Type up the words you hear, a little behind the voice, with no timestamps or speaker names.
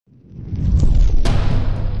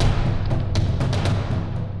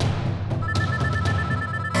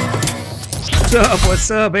What's up?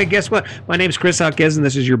 What's up? Hey, guess what? My name's Chris Hawkes, and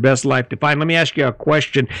this is Your Best Life Defined. Let me ask you a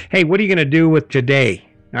question. Hey, what are you going to do with today?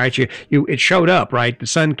 All right, it showed up, right? The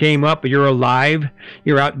sun came up, you're alive,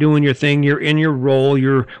 you're out doing your thing, you're in your role,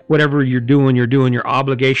 you're whatever you're doing your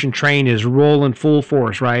obligation. Train is rolling full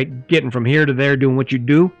force, right? Getting from here to there, doing what you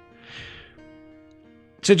do.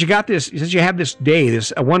 Since you have this day,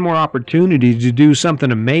 this one more opportunity to do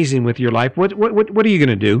something amazing with your life, what are you going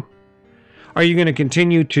to do? Are you going to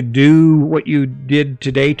continue to do what you did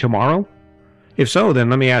today, tomorrow? If so, then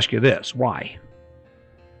let me ask you this. Why?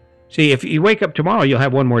 See, if you wake up tomorrow, you'll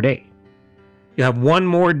have one more day. You'll have one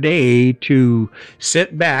more day to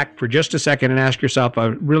sit back for just a second and ask yourself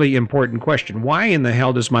a really important question. Why in the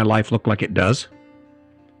hell does my life look like it does?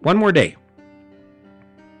 One more day.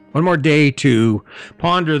 One more day to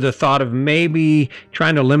ponder the thought of maybe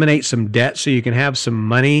trying to eliminate some debt so you can have some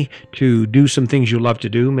money to do some things you love to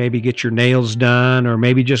do. Maybe get your nails done, or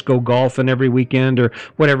maybe just go golfing every weekend, or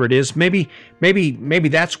whatever it is. Maybe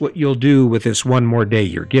that's what you'll do with this one more day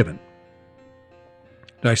you're given.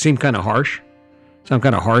 Do I seem kind of harsh? Sound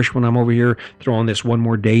kind of harsh when I'm over here throwing this one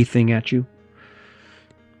more day thing at you?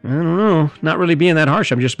 I don't know. Not really being that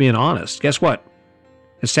harsh. I'm just being honest. Guess what?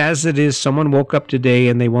 As sad as it is, someone woke up today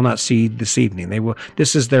and they will not see this evening.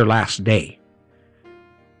 This is their last day.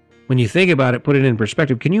 When you think about it, put it in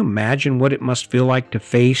perspective, can you imagine what it must feel like to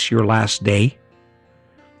face your last day?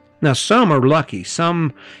 Now, some are lucky.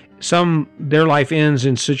 Some their life ends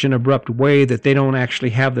in such an abrupt way that they don't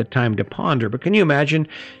actually have the time to ponder. But can you imagine,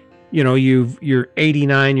 you're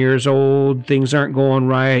 89 years old, things aren't going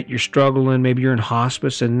right, you're struggling, maybe you're in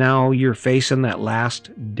hospice, and now you're facing that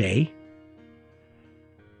last day?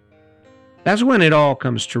 That's when it all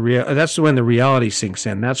comes to real. That's when the reality sinks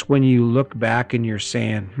in. That's when you look back and you're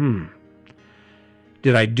saying,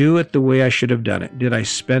 did I do it the way I should have done it? Did I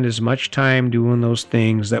spend as much time doing those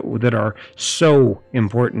things that are so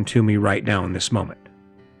important to me right now in this moment?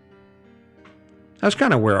 That's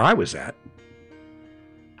kind of where I was at.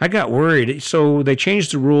 I got worried. So they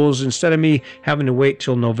changed the rules. Instead of me having to wait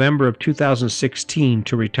till November of 2016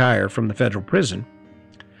 to retire from the federal prison,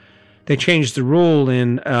 they changed the rule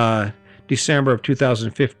in December of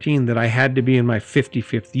 2015 that I had to be in my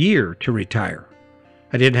 55th year to retire.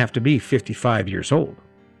 I didn't have to be 55 years old.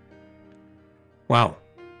 Wow.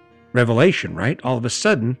 Revelation, right? All of a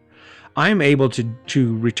sudden, I'm able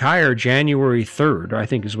to retire January 3rd, I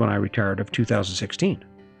think is when I retired, of 2016.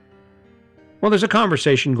 Well, there's a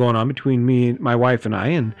conversation going on between me and my wife and I,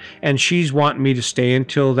 and she's wanting me to stay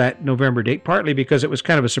until that November date, partly because it was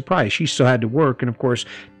kind of a surprise. She still had to work, and of course,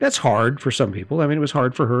 that's hard for some people. I mean, it was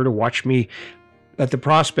hard for her to watch me at the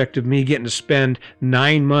prospect of me getting to spend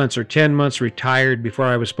 9 months or 10 months retired before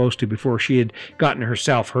I was supposed to, before she had gotten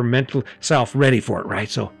her mental self ready for it, right?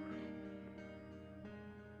 So,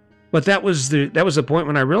 but that was the point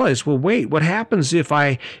when I realized, well, wait, what happens if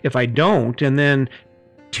I don't, and then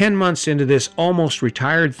 10 months into this almost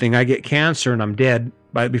retired thing, I get cancer and I'm dead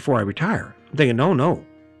before I retire? I'm thinking, no.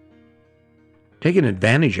 Taking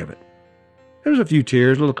advantage of it. There was a few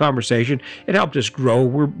tears, a little conversation. It helped us grow.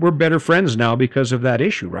 We're better friends now because of that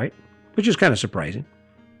issue, right? Which is kind of surprising.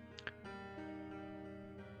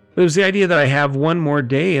 But it was the idea that I have one more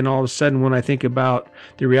day, and all of a sudden when I think about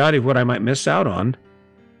the reality of what I might miss out on,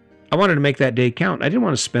 I wanted to make that day count. I didn't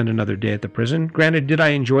want to spend another day at the prison. Granted, did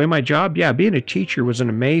I enjoy my job? Yeah, being a teacher was an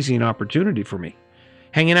amazing opportunity for me.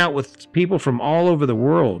 Hanging out with people from all over the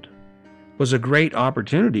world was a great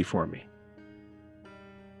opportunity for me.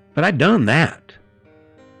 But I'd done that.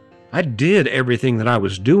 I did everything that I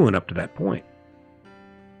was doing up to that point.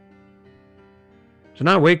 So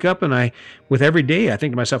now I wake up and with every day, I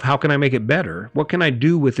think to myself, how can I make it better? What can I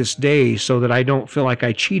do with this day so that I don't feel like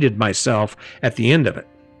I cheated myself at the end of it?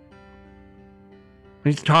 We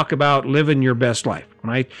need to talk about living your best life.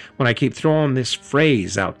 When I keep throwing this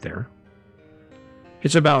phrase out there,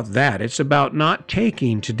 it's about that. It's about not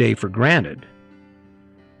taking today for granted,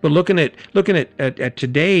 but looking at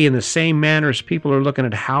today in the same manner as people are looking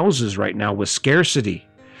at houses right now, with scarcity,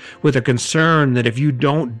 with a concern that if you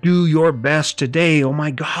don't do your best today, oh my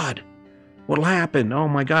God, what'll happen? Oh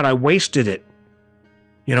my God, I wasted it.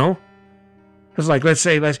 It's like, let's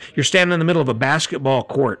say you're standing in the middle of a basketball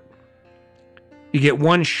court. You get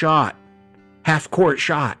one shot, half-court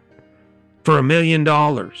shot, for $1 million.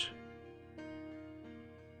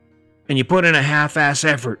 And you put in a half-ass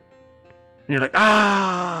effort. And you're like,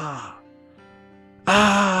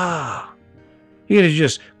 You're going to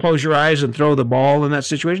just close your eyes and throw the ball in that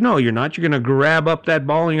situation? No, you're not. You're going to grab up that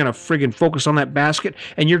ball and you're going to friggin' focus on that basket,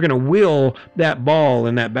 and you're going to will that ball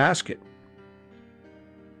in that basket.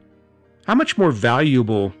 How much more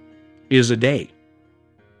valuable is a day?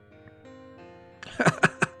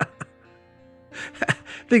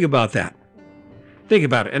 Think about that. Think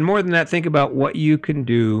about it. And more than that, think about what you can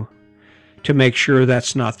do to make sure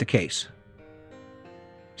that's not the case.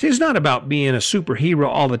 See, it's not about being a superhero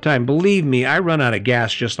all the time. Believe me, I run out of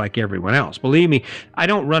gas just like everyone else. Believe me, I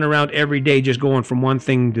don't run around every day just going from one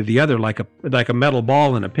thing to the other like a metal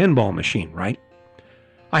ball in a pinball machine, right?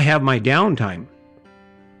 I have my downtime.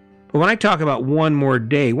 But when I talk about one more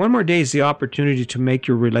day is the opportunity to make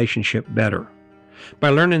your relationship better. By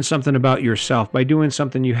learning something about yourself, by doing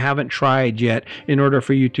something you haven't tried yet in order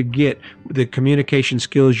for you to get the communication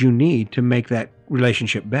skills you need to make that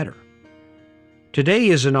relationship better. Today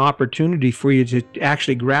is an opportunity for you to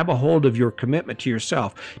actually grab a hold of your commitment to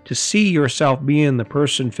yourself, to see yourself being the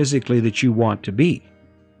person physically that you want to be.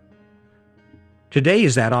 Today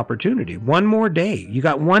is that opportunity. One more day. You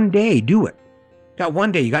got one day. Do it. You got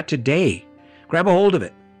one day. You got today. Grab a hold of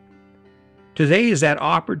it. Today is that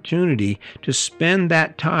opportunity to spend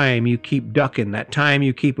that time you keep ducking, that time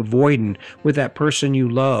you keep avoiding with that person you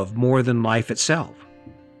love more than life itself.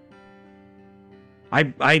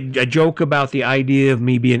 I joke about the idea of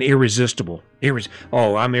me being irresistible.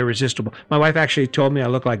 I'm irresistible. My wife actually told me I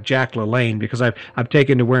look like Jack LaLanne because I've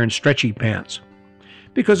taken to wearing stretchy pants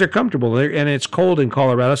because they're comfortable and it's cold in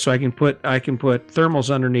Colorado, so I can put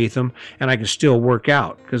thermals underneath them and I can still work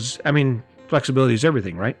out because flexibility is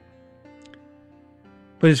everything, right?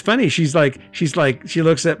 But it's funny. She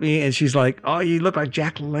looks at me and she's like, "Oh, you look like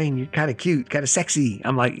Jack LaLanne. You're kind of cute, kind of sexy."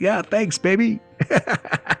 I'm like, "Yeah, thanks, baby."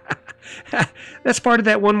 That's part of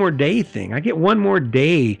that one more day thing. I get one more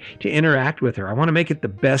day to interact with her. I want to make it the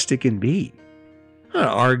best it can be. I don't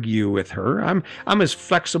argue with her. I'm as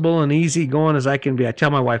flexible and easygoing as I can be. I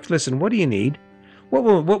tell my wife, "Listen, what do you need? What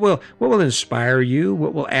will inspire you?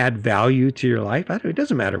 What will add value to your life? It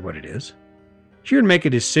doesn't matter what it is. If you're going to make a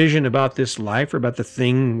decision about this life or about the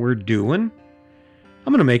thing we're doing,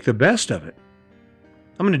 I'm going to make the best of it.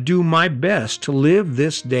 I'm going to do my best to live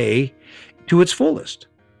this day to its fullest."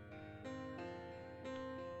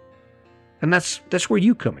 And that's where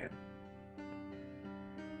you come in.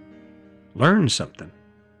 Learn something.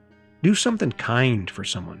 Do something kind for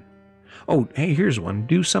someone. Oh, hey, here's one.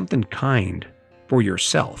 Do something kind for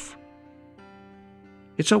yourself.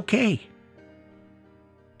 It's okay.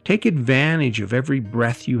 Take advantage of every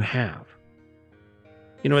breath you have.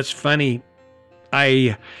 It's funny.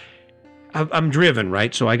 I'm driven,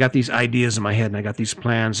 right? So I got these ideas in my head and I got these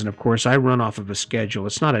plans. And of course, I run off of a schedule.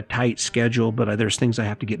 It's not a tight schedule, but there's things I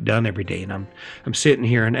have to get done every day. And I'm sitting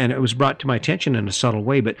here and it was brought to my attention in a subtle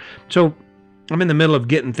way. But so I'm in the middle of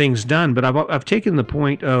getting things done, but I've taken the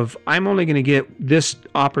point of I'm only going to get this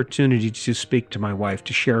opportunity to speak to my wife,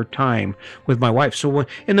 to share time with my wife. So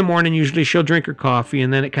in the morning, usually she'll drink her coffee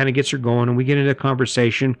and then it kind of gets her going and we get into a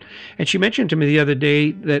conversation. And she mentioned to me the other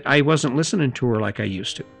day that I wasn't listening to her like I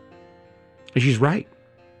used to. And she's right.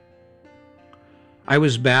 I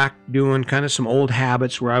was back doing kind of some old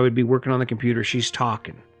habits where I would be working on the computer. She's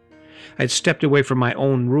talking. I'd stepped away from my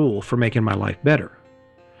own rule for making my life better.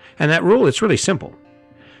 And that rule, it's really simple.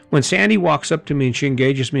 When Sandy walks up to me and she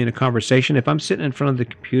engages me in a conversation, if I'm sitting in front of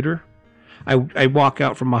the computer, I walk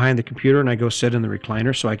out from behind the computer and I go sit in the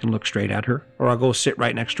recliner so I can look straight at her. Or I'll go sit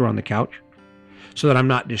right next to her on the couch so that I'm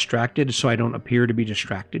not distracted, so I don't appear to be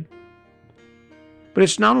distracted. But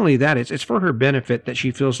it's not only that, it's for her benefit that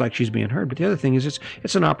she feels like she's being heard. But the other thing is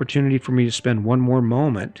it's an opportunity for me to spend one more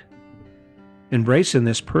moment embracing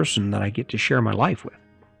this person that I get to share my life with.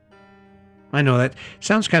 I know that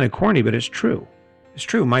sounds kind of corny, but it's true. It's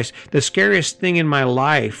true. The scariest thing in my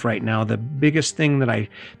life right now, the biggest thing that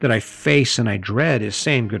I face and I dread is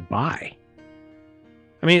saying goodbye.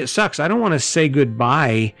 It sucks. I don't want to say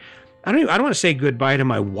goodbye. I don't want to say goodbye to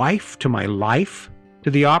my wife, to my life, to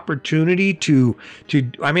the opportunity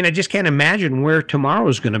I just can't imagine where tomorrow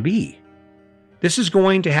is going to be. This is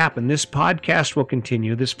going to happen. This podcast will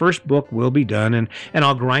continue. This first book will be done and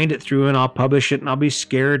I'll grind it through and I'll publish it and I'll be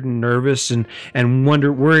scared and nervous and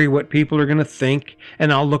worry what people are going to think.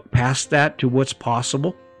 And I'll look past that to what's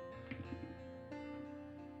possible.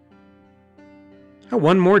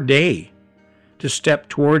 One more day to step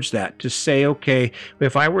towards that, to say, okay,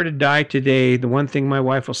 if I were to die today, the one thing my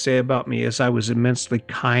wife will say about me is I was immensely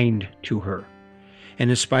kind to her. And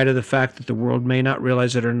in spite of the fact that the world may not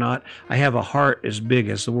realize it or not, I have a heart as big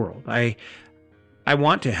as the world. I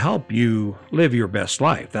want to help you live your best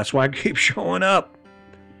life. That's why I keep showing up.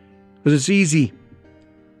 Because it's easy.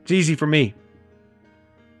 It's easy for me.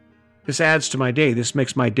 This adds to my day. This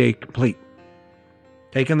makes my day complete.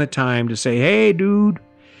 Taking the time to say, hey, dude,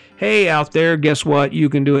 hey, out there, guess what? You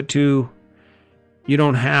can do it too. You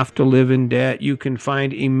don't have to live in debt. You can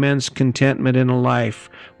find immense contentment in a life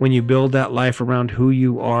when you build that life around who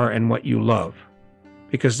you are and what you love,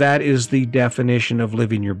 because that is the definition of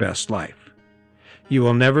living your best life. You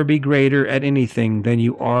will never be greater at anything than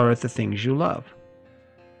you are at the things you love.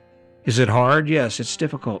 Is it hard? Yes, it's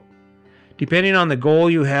difficult. Depending on the goal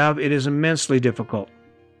you have, it is immensely difficult.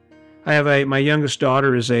 I have my youngest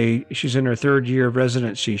daughter she's in her 3rd year of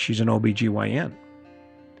residency. She's an OBGYN.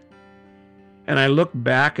 And I look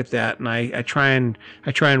back at that and I try and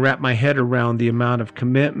wrap my head around the amount of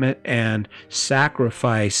commitment and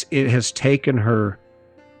sacrifice it has taken her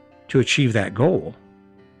to achieve that goal.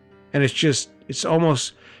 And it's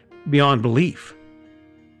almost beyond belief.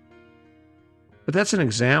 But that's an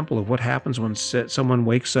example of what happens when someone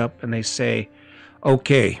wakes up and they say,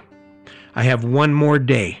 okay, I have one more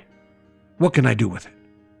day. What can I do with it?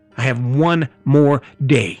 I have one more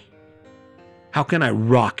day. How can I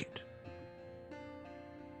rock it?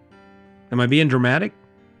 Am I being dramatic?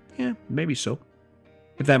 Yeah, maybe so.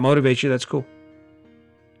 If that motivates you, that's cool.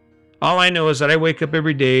 All I know is that I wake up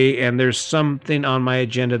every day and there's something on my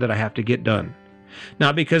agenda that I have to get done.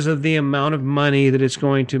 Not because of the amount of money that it's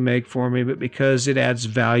going to make for me, but because it adds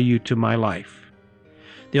value to my life.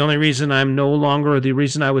 The only reason the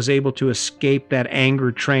reason I was able to escape that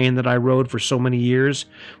anger train that I rode for so many years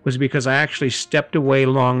was because I actually stepped away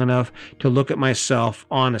long enough to look at myself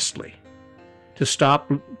honestly. To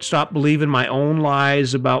stop believing my own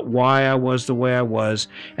lies about why I was the way I was,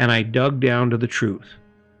 and I dug down to the truth.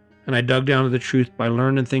 And I dug down to the truth by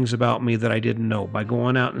learning things about me that I didn't know, by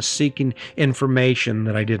going out and seeking information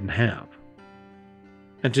that I didn't have.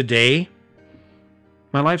 And today,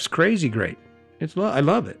 my life's crazy great. I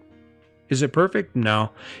love it. Is it perfect? No,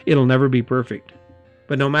 it'll never be perfect.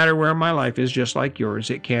 But no matter where my life is, just like yours,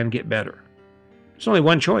 it can get better. There's only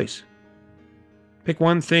one choice. Pick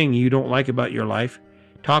one thing you don't like about your life,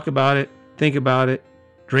 talk about it, think about it,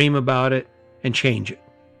 dream about it, and change it.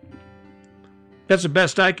 That's the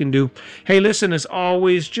best I can do. Hey, listen, as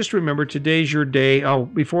always, just remember today's your day. Oh,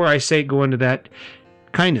 before I go into that,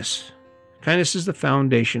 kindness. Kindness is the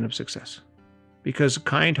foundation of success, because a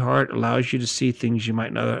kind heart allows you to see things you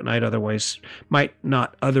might not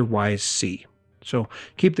otherwise see. So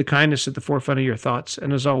keep the kindness at the forefront of your thoughts.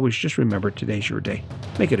 And as always, just remember today's your day.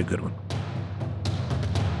 Make it a good one.